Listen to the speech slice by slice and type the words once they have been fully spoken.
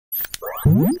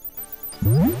Hi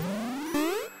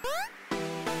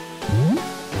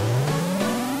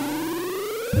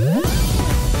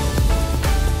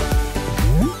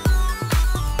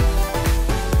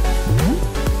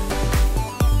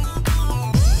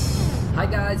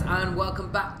guys, and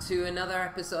welcome back to another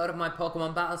episode of my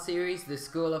Pokemon Battle Series, The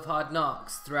School of Hard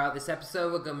Knocks. Throughout this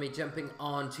episode, we're going to be jumping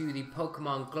on to the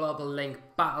Pokemon Global Link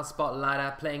Battle Spot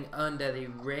ladder, playing under the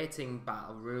rating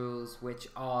battle rules, which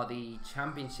are the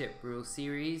Championship Rule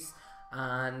Series,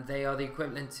 and they are the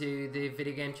equivalent to the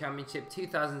Video Game Championship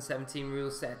 2017 rule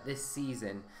set this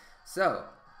season. So,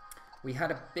 we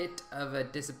had a bit of a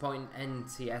disappointing end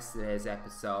to yesterday's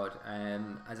episode.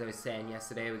 As I was saying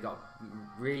yesterday, we got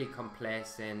really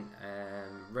complacent,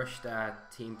 rushed our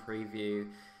team preview,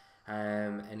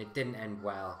 and it didn't end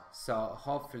well. So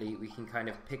hopefully we can kind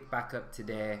of pick back up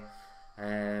today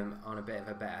on a bit of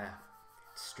a better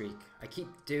streak. I keep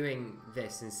doing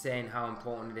this and saying how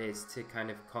important it is to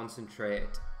kind of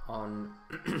concentrate on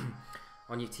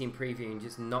on your team preview and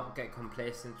just not get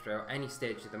complacent throughout any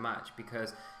stage of the match,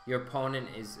 because your opponent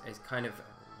is kind of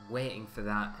waiting for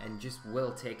that and just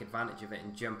will take advantage of it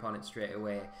and jump on it straight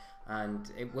away,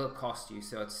 and it will cost you.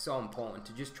 So it's so important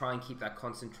to just try and keep that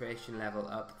concentration level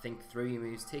up, think through your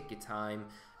moves, take your time,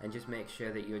 and just make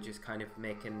sure that you're just kind of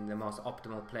making the most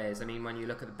optimal plays. I mean, when you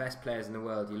look at the best players in the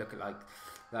world, you look at like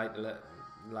the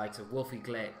likes of Wolfie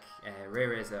Glick,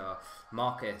 Ririza,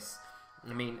 Marcus.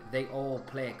 I mean, they all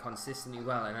play consistently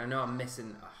well, and I know I'm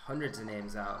missing hundreds of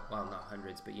names out. Well, not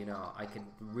hundreds, but you know, I could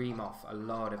ream off a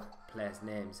lot of players'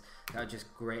 names that are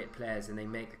just great players, and they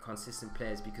make the consistent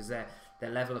plays because their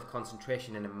level of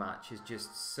concentration in a match is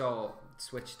just so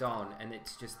switched on, and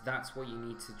it's just that's what you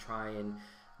need to try and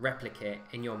replicate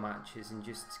in your matches, and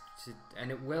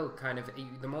and it will kind of,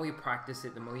 the more you practice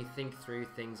it, the more you think through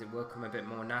things, it will come a bit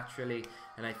more naturally,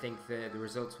 and I think the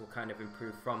results will kind of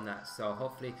improve from that. So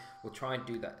hopefully we'll try and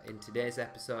do that in today's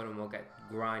episode, and we'll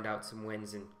grind out some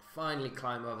wins and finally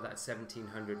climb over that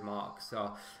 1700 mark. So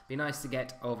it'd be nice to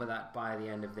get over that by the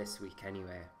end of this week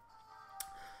anyway.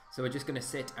 So we're just going to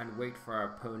sit and wait for our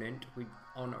opponent. We're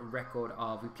on a record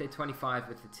of, we played 25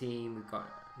 with the team, we've got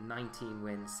 19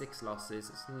 wins, 6 losses.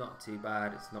 It's not too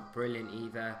bad, it's not brilliant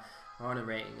either. We're on a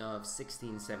rating of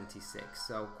 1676,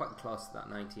 so quite close to that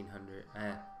 1900.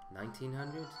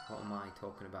 1900? What am I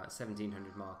talking about?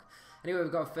 1700 mark. Anyway,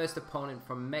 we've got our first opponent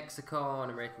from Mexico on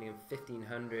a rating of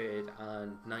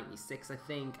 1596, I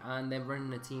think, and they're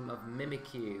running a team of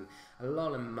Mimikyu,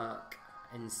 Alolan,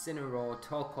 Incineroar,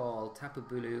 Torkoal,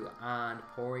 Tapu-less, and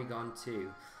Porygon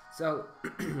 2. So,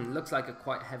 looks like a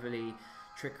quite heavily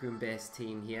Trick Room based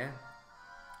team here.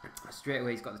 Straight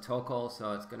away he's got the Torkoal,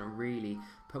 so it's going to really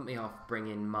put me off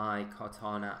bringing my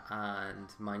Kartana and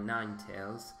my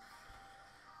Ninetales.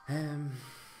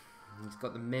 He's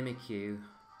got the Mimikyu.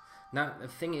 Now the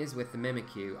thing is with the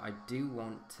Mimikyu, I do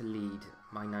want to lead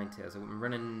my Ninetales. I'm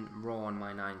running raw on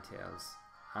my Ninetales,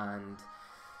 and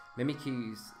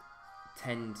Mimikyus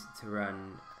tend to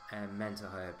run Mental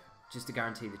Herb just to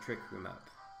guarantee the Trick Room up.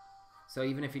 So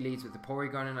even if he leads with the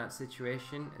Porygon in that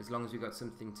situation, as long as we've got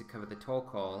something to cover the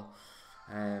Torkoal,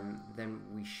 then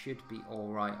we should be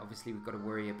alright. Obviously we've got to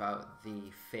worry about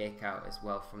the fake out as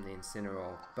well from the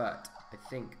Incineroar, but I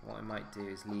think what I might do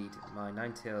is lead my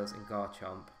Ninetales and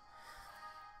Garchomp.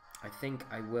 I think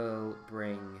I will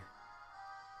bring,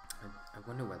 I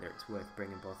wonder whether it's worth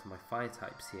bringing both of my fire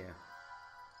types here.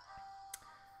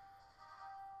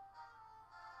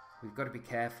 We've got to be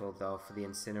careful though for the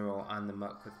Incineroar and the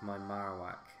Muck with my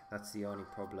Marowak. That's the only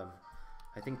problem.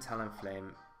 I think Talonflame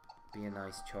would be a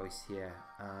nice choice here,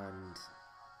 and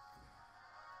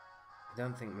I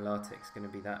don't think Milotic's going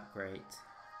to be that great.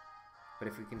 But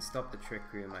if we can stop the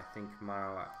Trick Room, I think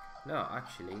Marowak... No,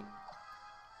 actually,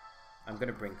 I'm going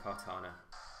to bring Kartana.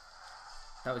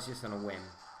 That was just on a whim,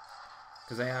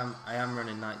 because I am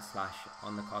running Night Slash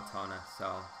on the Kartana,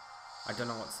 so I don't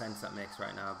know what sense that makes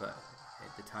right now, but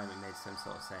at the time it made some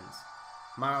sort of sense.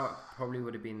 Marowak probably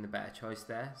would have been the better choice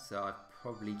there, so I've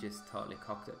probably just totally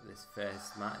cocked up this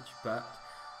first match, but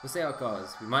we'll see how it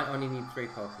goes. We might only need 3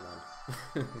 Pokemon.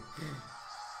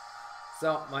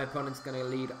 So my opponent's going to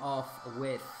lead off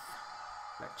with,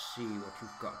 let's see what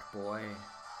you've got, boy.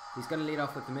 He's going to lead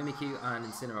off with the Mimikyu and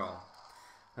Incineroar.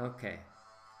 Okay,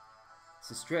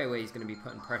 so straight away he's going to be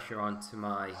putting pressure onto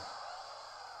my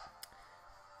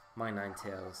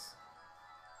Ninetales.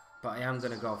 But I am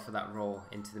going to go for that roll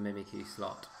into the Mimikyu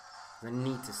slot. I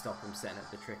need to stop him setting up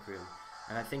the Trick Room.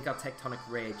 And I think I'll Tectonic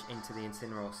Rage into the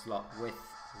Incineroar slot with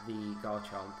the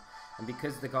Garchomp. And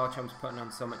because the Garchomp's putting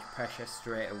on so much pressure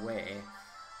straight away,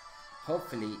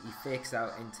 hopefully he fakes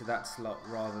out into that slot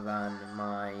rather than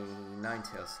my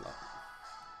Ninetales slot.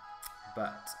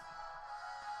 but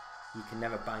you can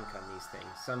never bank on these things.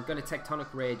 So I'm going to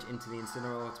Tectonic Rage into the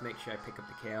Incineroar to make sure I pick up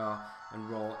the KO and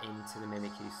roll into the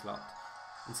Mimikyu slot.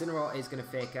 Incineroar is going to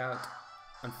fake out,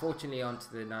 unfortunately, onto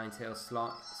the Ninetales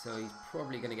slot, so he's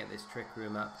probably going to get this Trick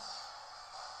Room up,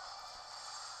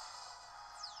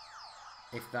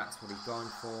 if that's what he's going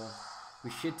for.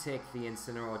 We should take the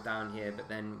Incineroar down here, but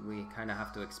then we kind of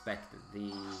have to expect that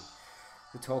the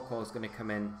Torkoal is going to come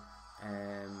in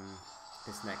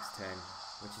this next turn,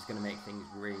 which is going to make things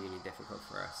really difficult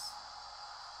for us.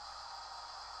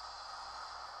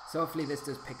 So hopefully this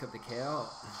does pick up the KO.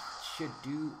 Should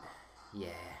do. Yeah,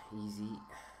 easy.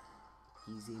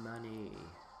 Easy money.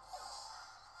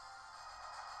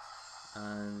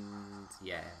 And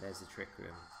yeah, there's a Trick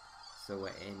Room. So we're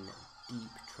in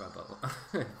deep trouble.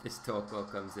 This Torkoal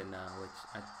comes in now, which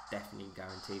I definitely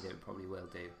guarantee that it probably will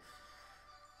do.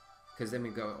 Because then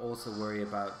we've got to also worry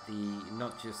about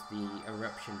not just the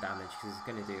eruption damage, because it's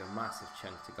going to do a massive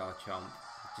chunk to Garchomp,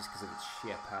 just because of its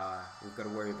sheer power. We've got to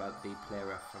worry about the play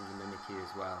rough from the Mimikyu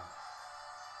as well.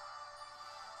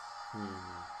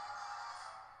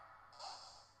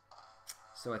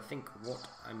 So I think what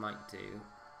I might do,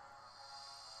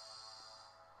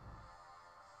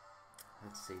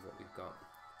 let's see what we've got.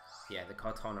 Yeah, the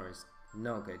Kartana is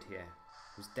no good here.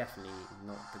 It was definitely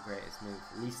not the greatest move.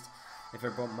 At least if I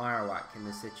brought Marowak in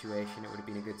this situation, it would have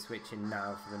been a good switch in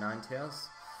now for the Ninetales.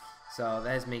 So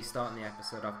there's me starting the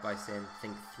episode off by saying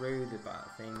think through the battle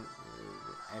thing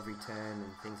every turn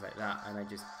and things like that, and I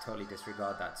just totally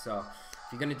disregard that. So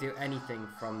if you're going to do anything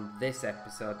from this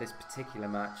episode, this particular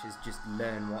match, is just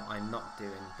learn what I'm not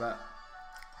doing. But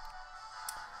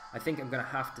I think I'm going to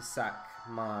have to sack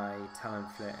my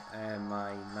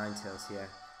my Ninetales here.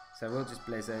 So we'll just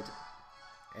Blizzard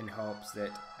in hopes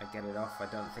that I get it off. I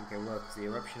don't think I will, because the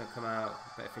eruption will come out,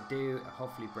 but if I do, I'll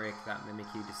hopefully break that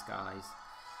Mimikyu disguise.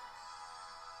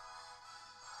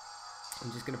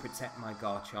 I'm just going to protect my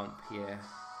Garchomp here,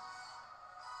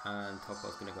 and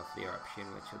Torkoal's going to go for the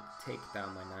eruption, which will take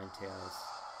down my Ninetales.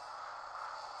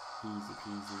 Easy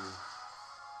peasy.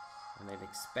 And I'd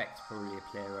expect probably a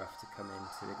play rough to come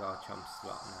into the Garchomp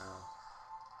slot now.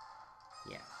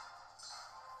 Yeah.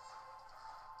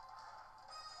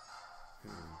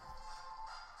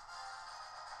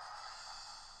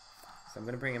 So I'm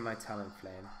going to bring in my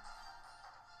Talonflame.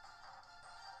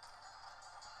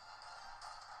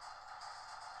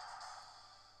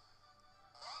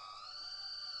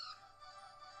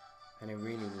 And I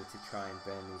really need to try and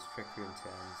burn these Trick Room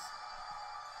turns.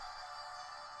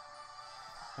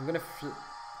 I'm going to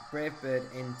Brave Bird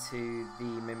into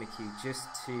the Mimikyu just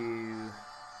to...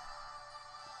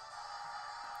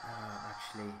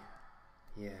 actually,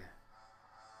 yeah.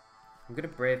 I'm going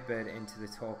to Brave Bird into the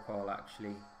Torkoal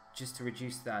actually, just to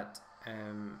reduce that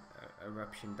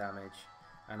eruption damage.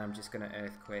 And I'm just going to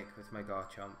Earthquake with my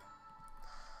Garchomp,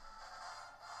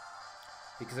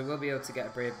 because I will be able to get a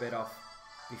Brave Bird off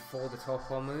before the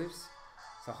Torkoal moves.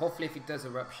 So hopefully if it does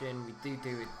eruption, we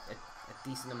do a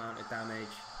decent amount of damage.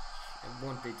 It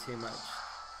won't do too much,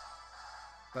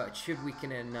 but it should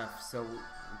weaken it enough so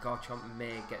Garchomp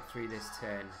may get through this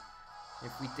turn.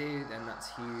 If we do, then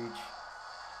that's huge.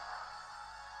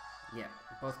 Yeah,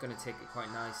 both going to take it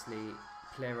quite nicely.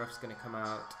 Play Rough's going to come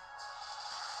out,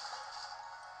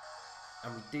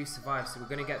 and we do survive, so we're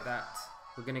going to get that.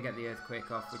 We're going to get the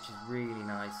Earthquake off, which is really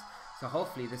nice. So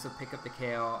hopefully this will pick up the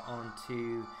KO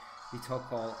onto the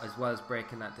Torkoal, as well as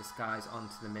breaking that disguise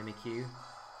onto the Mimikyu.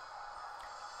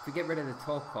 If we get rid of the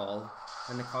Torkoal,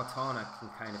 then the Kartana can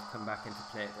kind of come back into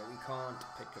play, but we can't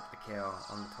pick up the KO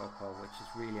on the Torkoal, which is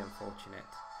really unfortunate.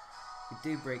 We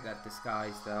do break that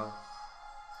disguise though.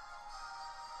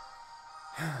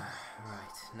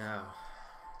 Right, now.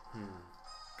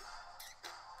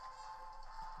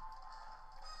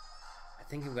 I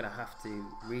think I'm going to have to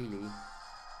really...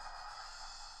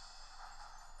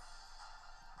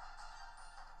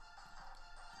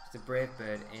 the Brave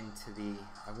Bird into the...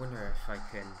 I wonder if I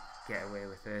can get away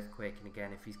with Earthquaking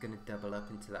again, if he's going to double up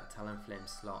into that Talonflame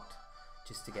slot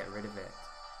just to get rid of it.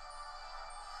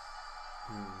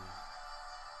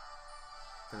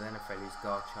 But then if I lose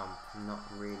Garchomp, I'm not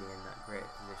really in that great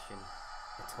position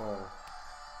at all.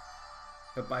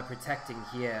 But by protecting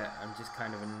here, I'm just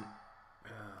kind of an...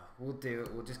 we'll do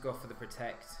it, we'll just go for the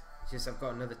protect. It's just I've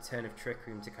got another turn of Trick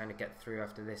Room to kind of get through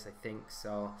after this, I think,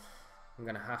 so I'm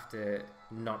going to have to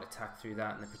not attack through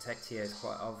that, and the protect here is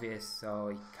quite obvious, so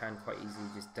you can quite easily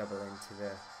just double into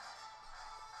the...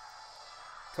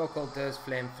 Torkoal does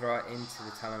Flamethrower into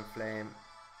the Talonflame,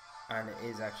 and it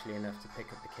is actually enough to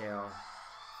pick up the KO.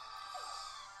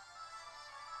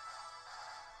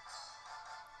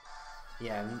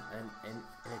 Yeah, and in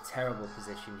a terrible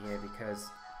position here because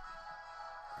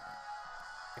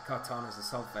the Kartana's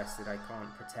assault vest that I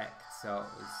can't protect, so it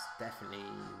was definitely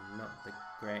not the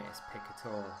greatest pick at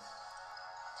all.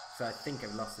 So I think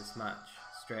I've lost this match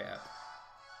straight up,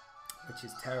 which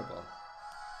is terrible.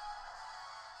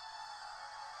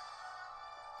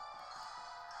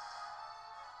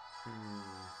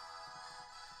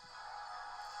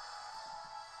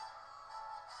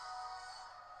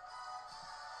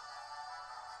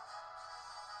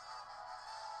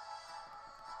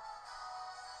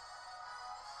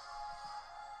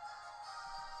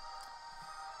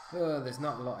 Oh, there's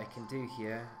not a lot I can do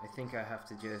here. I think I have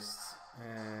to just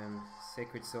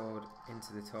Sacred Sword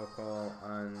into the Torkoal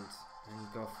and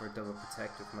go for a double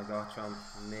protect with my Garchomp.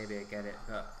 Maybe I get it,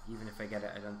 but even if I get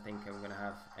it, I don't think I'm going to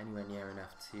have anywhere near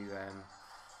enough to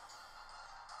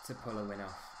pull a win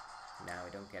off. No, I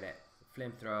don't get it.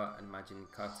 Flamethrower and imagine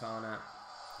Kartana.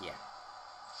 Yeah.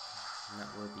 And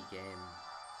that will be game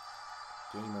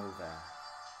over.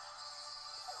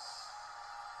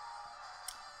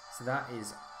 So that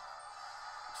is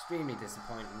extremely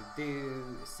disappointing. We do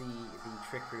see the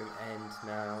Trick Room end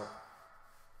now.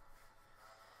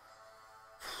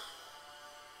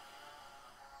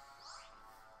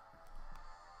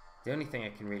 The only thing I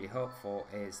can really hope for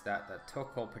is that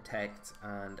Torkoal Protect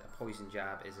and a Poison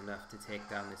Jab is enough to take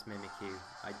down this Mimikyu.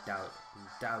 I doubt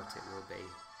it will be.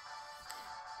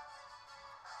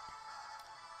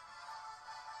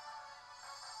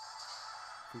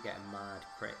 If we get a mad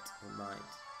crit, we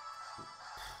might.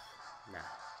 Nah,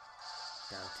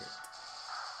 doubt it.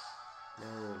 No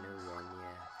one,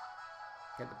 yeah.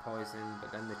 Get the poison,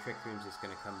 but then the Trick Room's just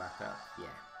going to come back up.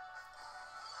 Yeah.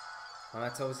 Well,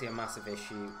 that's obviously a massive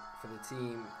issue for the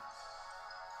team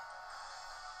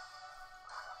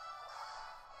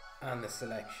and the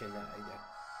selection that I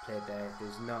played there.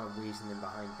 There's no reasoning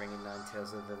behind bringing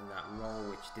Ninetales other than that roll,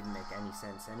 which didn't make any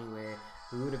sense anyway.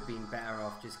 We would have been better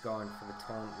off just going for the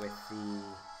taunt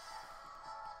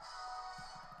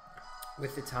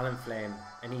with the Talonflame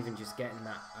and even just getting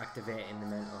that activating the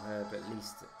Mental Herb at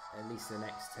least the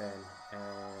next turn.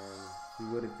 We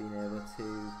would have been able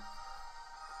to.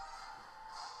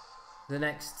 The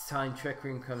next time Trick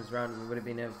Room comes around, we would have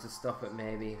been able to stop it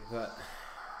maybe, but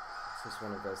it's just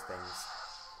one of those things.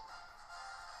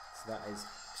 So that is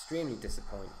extremely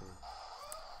disappointing.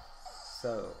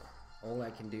 So all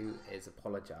I can do is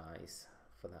apologise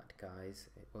for that, guys.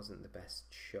 It wasn't the best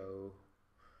show,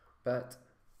 but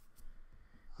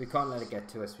we can't let it get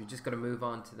to us. We've just got to move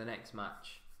on to the next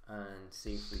match and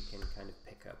see if we can kind of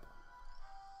pick up.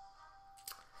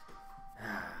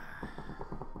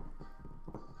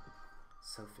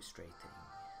 So frustrating.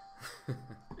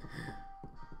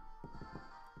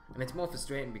 And it's more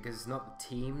frustrating because it's not the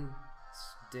team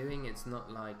doing. It's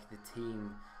not like the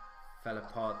team fell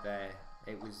apart there.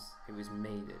 It was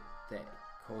me that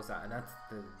caused that, and that's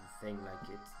the thing. Like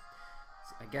it's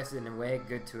I guess in a way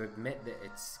good to admit that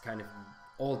it's kind of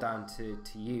all down to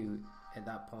you at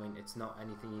that point. It's not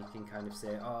anything you can kind of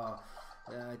say, oh,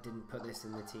 I didn't put this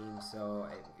in the team, so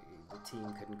the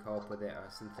team couldn't cope with it or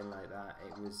something like that.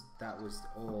 That was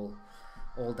all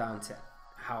down to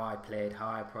how I played, how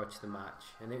I approached the match,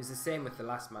 and it was the same with the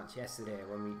last match yesterday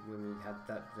when we had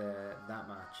that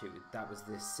match. That was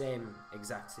the same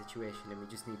exact situation, and we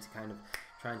just need to kind of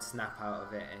try and snap out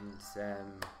of it, and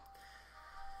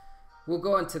we'll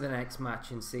go on to the next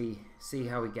match and see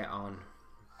how we get on.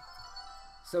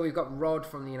 So we've got Rod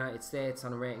from the United States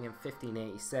on a rating of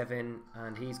 1587,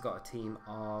 and he's got a team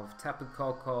of Tapu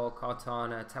Koko,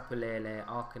 Kartana, Tapu-less,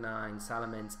 Arcanine,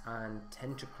 Salamence, and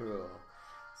Tentacruel.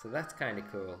 So that's kind of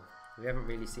cool. We haven't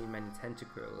really seen many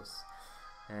Tentacruels.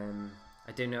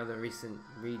 I do know the recent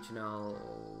regional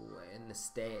in the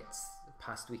States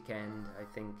past weekend, I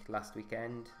think last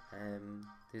weekend,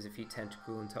 there's a few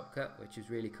Tentacruel in Top Cut, which is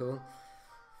really cool.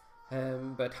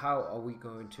 But how are we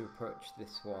going to approach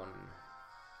this one?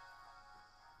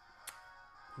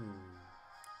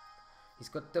 He's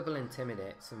got double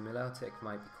Intimidate, so Milotic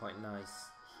might be quite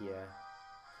nice here.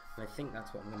 And I think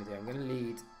that's what I'm going to do. I'm going to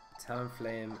lead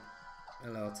Talonflame,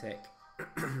 Milotic.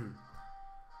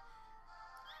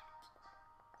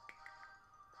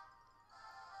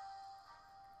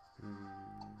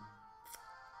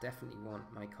 Definitely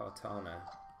want my Kartana.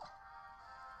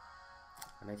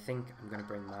 And I think I'm going to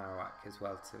bring Marowak as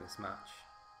well to this match.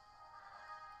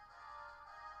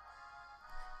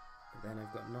 But then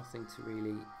I've got nothing to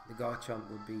really... The Garchomp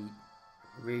would be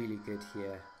really good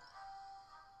here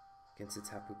against the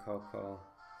Tapu Koko,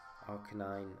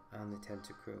 Arcanine, and the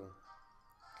Tentacruel.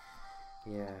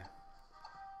 Yeah.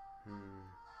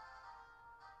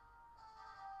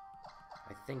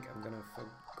 I think I'm going to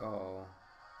forgo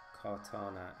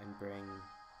Kartana and bring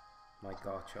my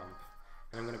Garchomp.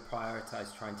 And I'm going to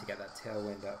prioritise trying to get that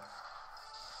Tailwind up.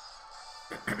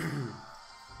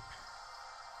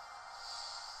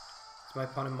 So my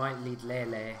opponent might lead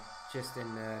Lele just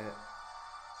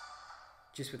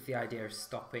with the idea of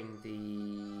stopping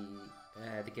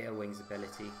the Gale Wings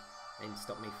ability and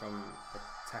stop me from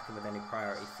attacking with any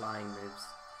priority flying moves.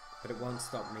 But it won't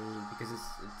stop me because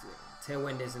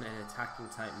Tailwind isn't an attacking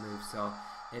type move, so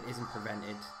it isn't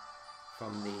prevented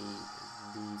from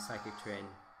the Psychic Train.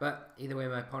 But either way,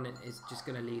 my opponent is just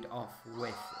going to lead off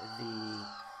with the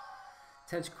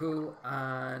Tentacool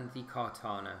and the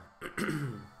Kartana.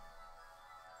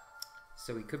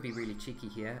 So we could be really cheeky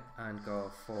here and go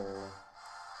for...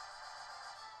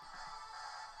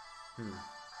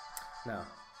 No.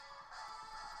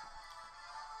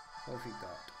 What have we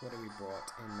got? What have we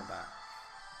brought in the back?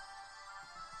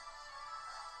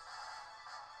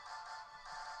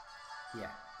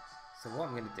 Yeah. So what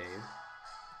I'm going to do,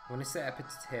 I'm going to set up a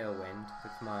Tailwind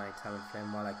with my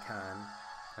Talonflame while I can,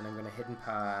 and I'm going to Hidden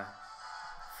Power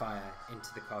Fire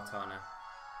into the Kartana.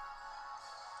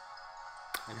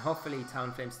 And hopefully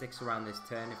Talonflame sticks around this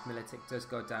turn. If Milotic does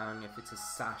go down, if it's a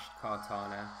sashed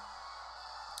Kartana,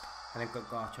 and I've got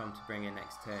Garchomp to bring in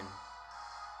next turn,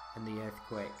 and the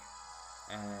Earthquake,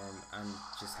 and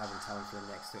just having Talonflame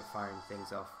next to it firing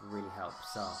things off really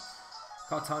helps. So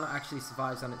Kartana actually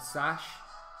survives on its sash.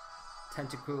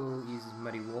 Tentacool uses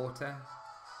Muddy Water.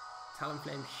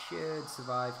 Talonflame should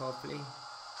survive, hopefully.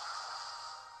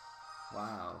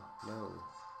 Wow, no.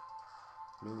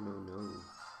 No.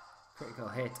 Critical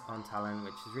hit on Talon,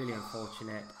 which is really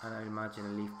unfortunate, and I imagine a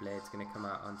Leaf Blade's going to come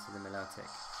out onto the Milotic.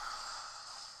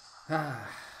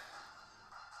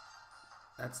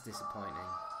 That's disappointing.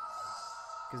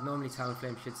 Because normally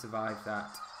Talonflame should survive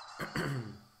that.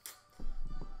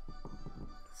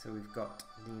 So we've got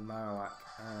the Marowak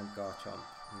and Garchomp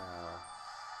now.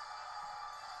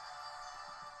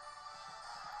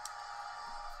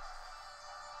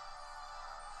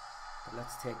 But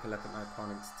let's take a look at my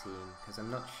opponent's team, because I'm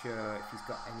not sure if he's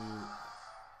got any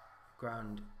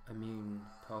ground immune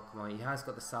Pokemon. He has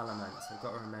got the Salamence, I've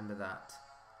got to remember that.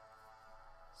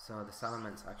 So the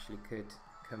Salamence actually could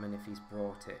come in if he's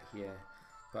brought it here.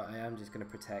 But I am just going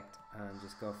to protect and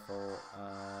just go for...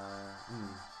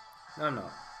 No, I'm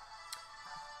not.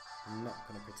 I'm not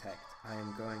going to protect.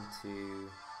 I'm going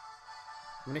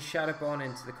to Shadow Ball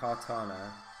into the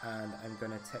Kartana, and I'm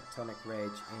going to Tectonic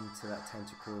Rage into that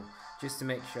Tentacool, just to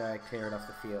make sure I clear it off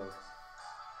the field.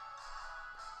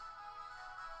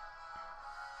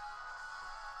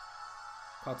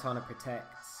 Kartana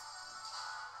protects.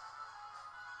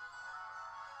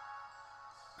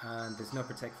 And there's no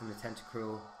protect from the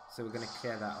Tentacool, so we're going to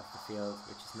clear that off the field,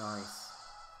 which is nice.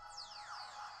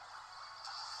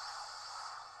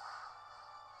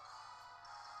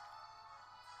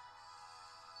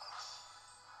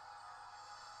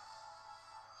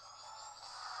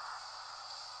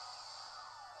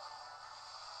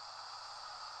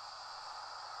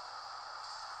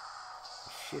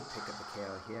 Should pick up a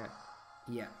KO here.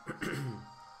 Yeah.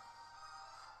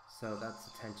 So that's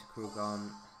the Tentacool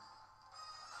gone.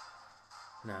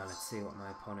 Now let's see what my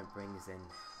opponent brings in.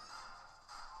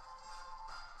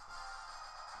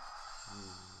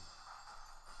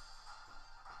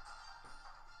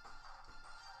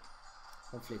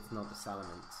 Hopefully it's not the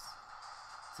Salamence.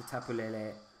 It's a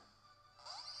Tapu-less.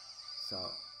 So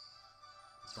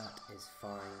that is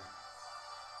fine.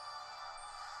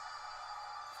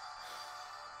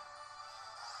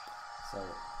 So what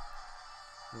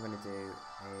I'm going to do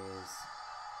is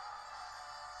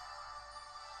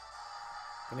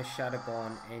I'm going to Shadow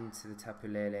Ball into the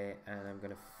Tapu-less, and I'm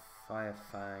going to Fire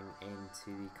Fang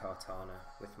into the Kartana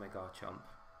with my Garchomp.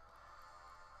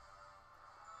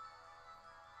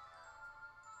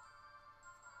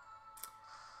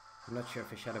 I'm not sure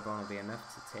if a Shadow Ball will be enough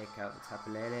to take out the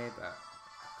Tapu-less, but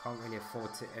I can't really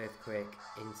afford to Earthquake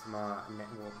into my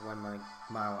when my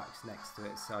Marowak's next to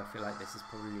it, so I feel like this is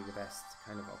probably the best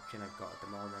kind of option I've got at the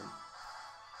moment.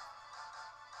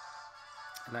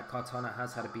 And that Kartana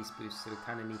has had a Beast Boost, so we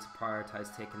kind of need to prioritise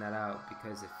taking that out,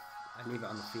 because if I leave it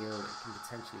on the field, it can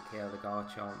potentially KO the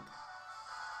Garchomp.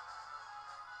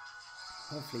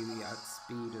 Hopefully we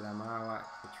outspeed with our Marowak,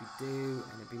 which we do,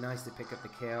 and it'd be nice to pick up the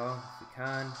KO if we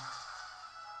can.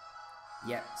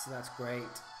 Yep, so that's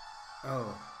great.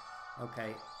 Oh,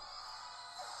 okay.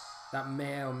 That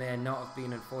may or may not have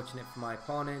been unfortunate for my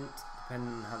opponent,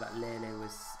 depending on how that Lele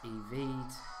was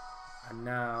EV'd. And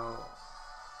now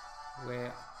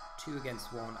we're 2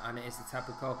 against 1, and it is the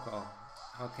Tapu Koko.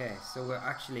 Okay, so we're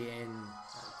actually in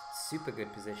a super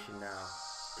good position now.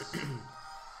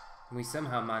 And we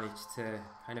somehow managed to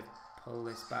kind of pull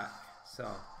this back. So,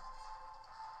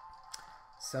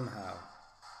 somehow.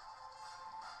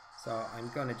 So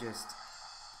I'm gonna just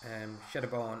Shadow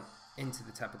Bone into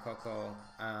the Tapu Koko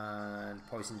and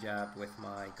Poison Jab with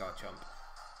my Garchomp.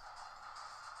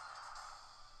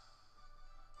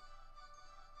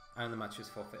 And the match was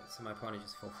forfeit, so my opponent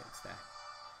just forfeits there.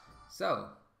 So,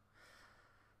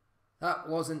 that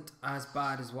wasn't as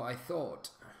bad as what I thought.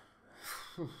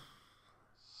 It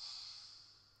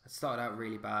started out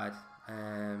really bad,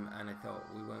 and I thought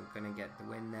we weren't going to get the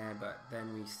win there, but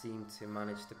then we seemed to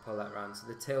manage to pull that round. So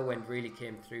the Tailwind really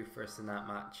came through for us in that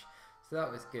match, so that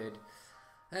was good.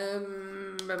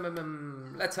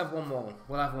 Let's have one more.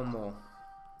 We'll have one more.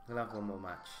 We'll have one more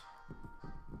match.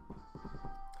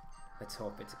 Let's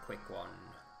hope it's a quick one.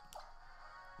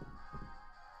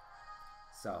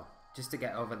 So, just to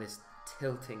get over this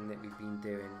tilting that we've been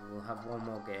doing, we'll have one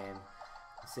more game.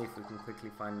 See if we can quickly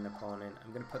find an opponent.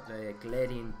 I'm going to put the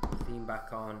Gladian theme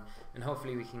back on, and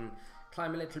hopefully we can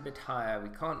climb a little bit higher. We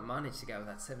can't manage to get over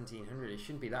that 1700. It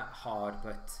shouldn't be that hard,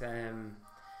 but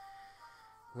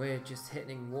we're just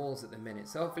hitting walls at the minute.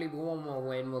 So hopefully with one more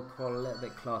win, we'll crawl a little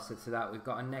bit closer to that. We've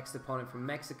got our next opponent from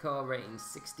Mexico, rating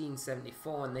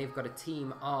 1674, and they've got a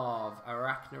team of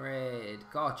Arachnoid,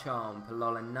 Garchomp,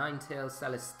 Alolan Ninetales,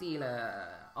 Celesteela,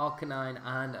 Arcanine,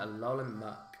 and Alolan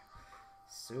Muck.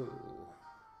 So,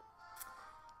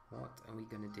 what are we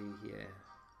going to do here?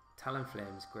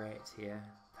 Talonflame's great here.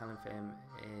 Talonflame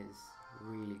is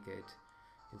really good.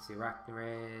 You can see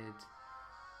Arachnoid,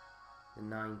 the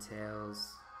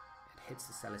Ninetales. It hits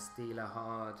the Celesteela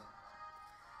hard.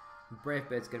 Brave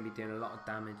Bird's going to be doing a lot of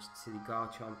damage to the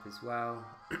Garchomp as well.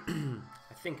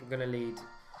 I think I'm going to lead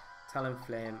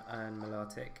Talonflame and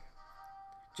Milotic.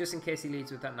 Just in case he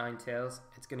leads with that Ninetales,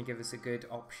 it's going to give us a good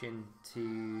option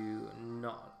to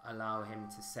not allow him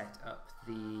to set up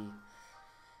the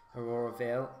Aurora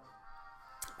Veil.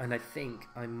 And I think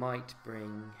I might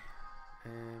bring...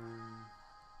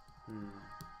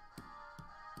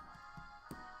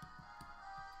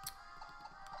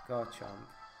 Garchomp,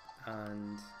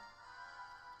 and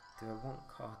do I want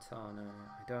Kartana?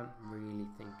 I don't really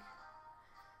think...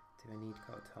 Do I need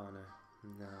Kartana?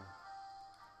 No.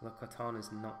 Look,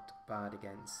 Kartana's not bad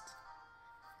against...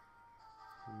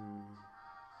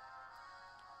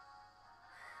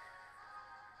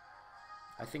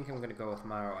 I think I'm going to go with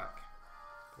Marowak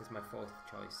as my fourth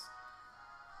choice.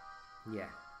 Yeah.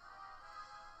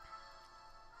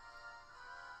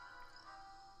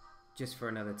 Just for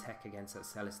another tech against that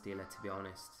Celesteela, to be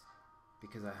honest,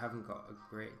 because I haven't got a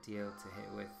great deal to hit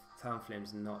with.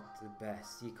 Talonflame's not the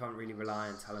best. You can't really rely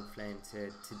on Talonflame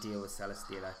to deal with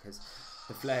Celesteela, because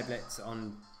the Flare Blitz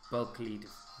on bulkily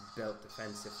built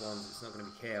defensive ones, it's not going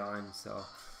to be KOing, so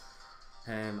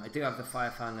I do have the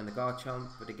Fire Fang and the Garchomp,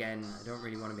 but again, I don't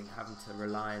really want to be having to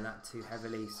rely on that too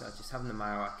heavily, so just having the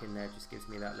Marowak in there just gives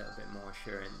me that little bit more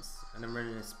assurance. And I'm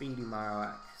running a speedy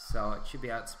Marowak, so it should be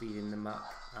outspeeding the Muck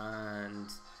and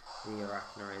the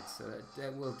Arachnoid, so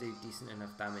that will do decent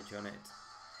enough damage on it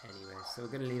anyway. So we're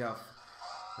going to lead off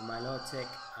the Milotic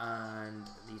and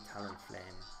the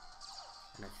Talonflame,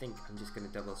 and I think I'm just going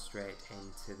to double straight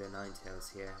into the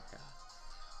Ninetales here. Yeah.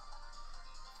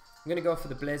 I'm going to go for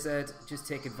the Blizzard, just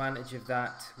take advantage of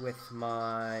that with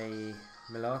my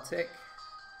Milotic,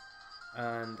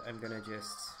 and I'm going to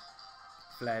just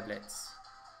Flare Blitz.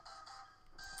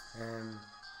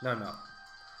 No.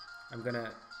 I'm going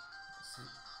to...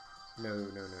 No.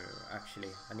 Actually,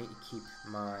 I need to keep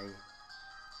my...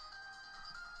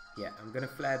 Yeah, I'm going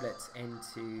to Flare Blitz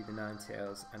into the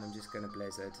Ninetales, and I'm just going to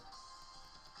Blizzard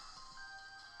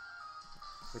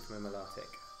with my Milotic,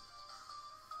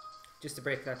 just to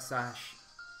break that sash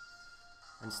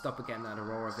and stop getting that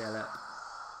Aurora Veil up.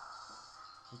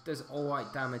 It does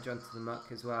alright damage onto the Muck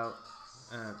as well.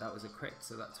 That was a crit,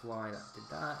 so that's why that did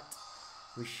that.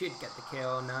 We should get the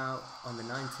KO now on the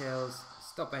Ninetales,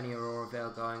 stop any Aurora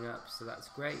Veil going up, so that's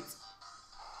great.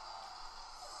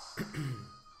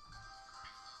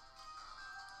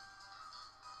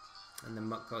 And the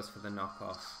Muck goes for the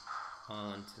knockoff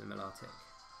onto the Milotic,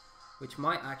 which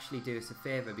might actually do us a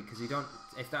favour, because we don't,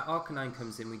 if that Arcanine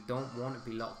comes in, we don't want to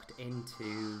be locked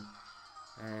into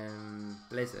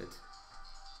Blizzard.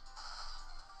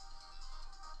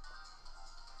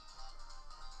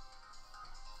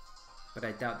 But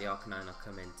I doubt the Arcanine will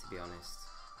come in, to be honest.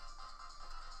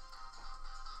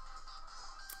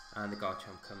 And the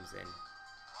Garchomp comes in.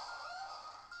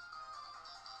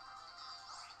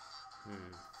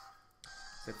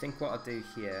 So I think what I'll do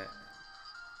here,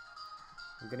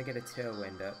 I'm going to get a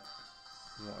Tailwind up.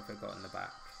 And what have I got in the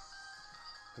back?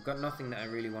 I've got nothing that I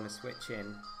really want to switch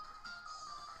in.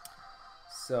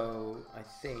 So I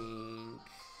think,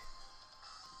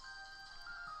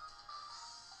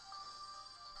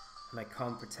 and I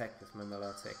can't protect with my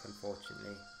Milotic,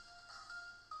 unfortunately.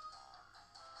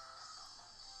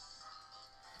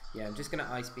 Yeah, I'm just gonna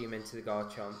Ice Beam into the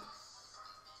Garchomp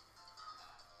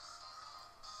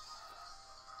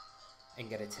and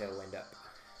get a Tailwind up.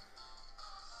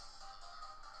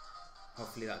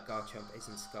 Hopefully that Garchomp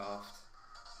isn't scarfed.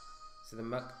 So the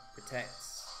Muck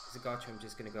protects. Is the Garchomp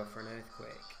just going to go for an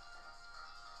Earthquake?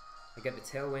 I get the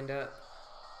Tailwind up.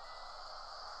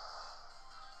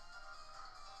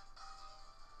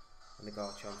 And the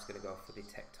Garchomp's going to go for the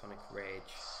Tectonic Rage.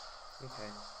 Okay.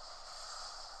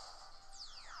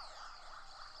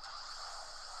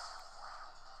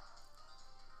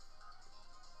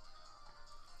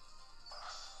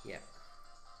 Yep.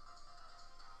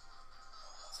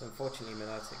 So unfortunately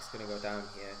Milotic's going to go down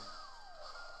here.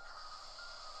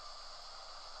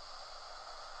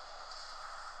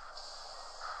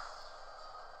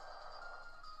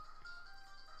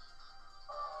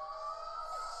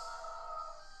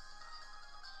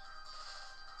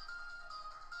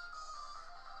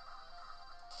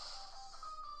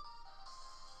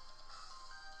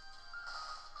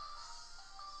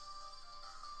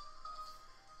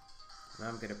 Now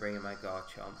I'm going to bring in my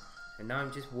Garchomp. And now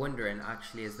I'm just wondering,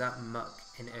 actually, is that Muck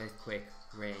in Earthquake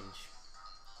range?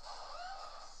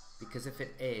 Because if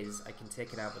it is, I can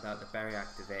take it out without the Berry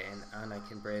activating, and I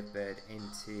can Brave Bird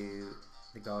into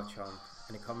the Garchomp.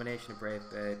 And a combination of Brave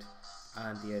Bird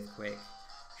and the Earthquake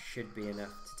should be enough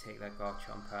to take that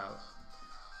Garchomp out.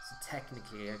 So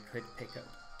technically I could pick up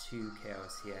 2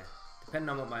 KOs here, depending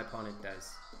on what my opponent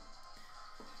does.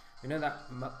 We know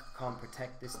that Muck can't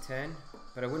protect this turn,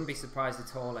 but I wouldn't be surprised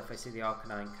at all if I see the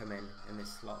Arcanine come in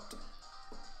this slot.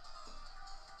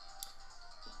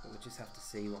 But we'll just have to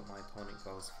see what my opponent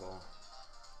goes for.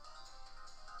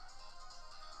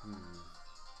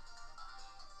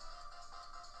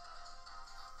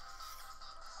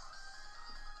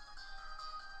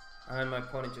 And my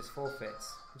opponent just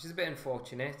forfeits, which is a bit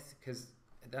unfortunate, because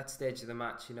at that stage of the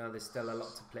match, you know, there's still a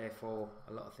lot to play for.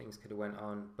 A lot of things could have went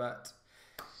on, but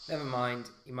never mind.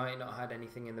 You might not have had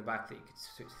anything in the back that you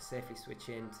could safely switch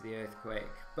into the Earthquake.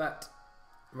 But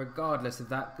regardless of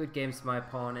that, good games to my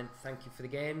opponent. Thank you for the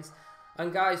games.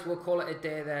 And guys, we'll call it a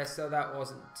day there. So that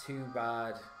wasn't too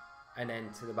bad an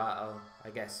end to the battle.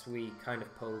 I guess we kind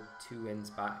of pulled 2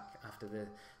 wins back after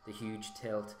the huge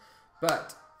tilt.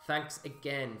 But thanks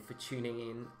again for tuning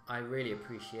in. I really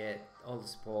appreciate all the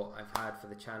support I've had for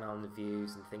the channel and the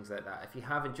views and things like that. If you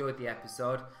have enjoyed the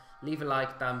episode, leave a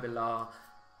like down below.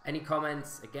 Any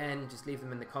comments, again, just leave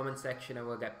them in the comment section and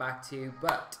we'll get back to you.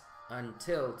 But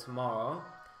until tomorrow,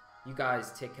 you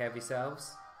guys take care of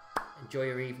yourselves. Enjoy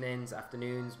your evenings,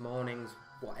 afternoons, mornings,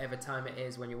 whatever time it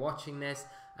is when you're watching this.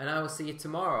 And I will see you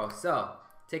tomorrow. So,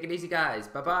 take it easy, guys.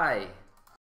 Bye-bye.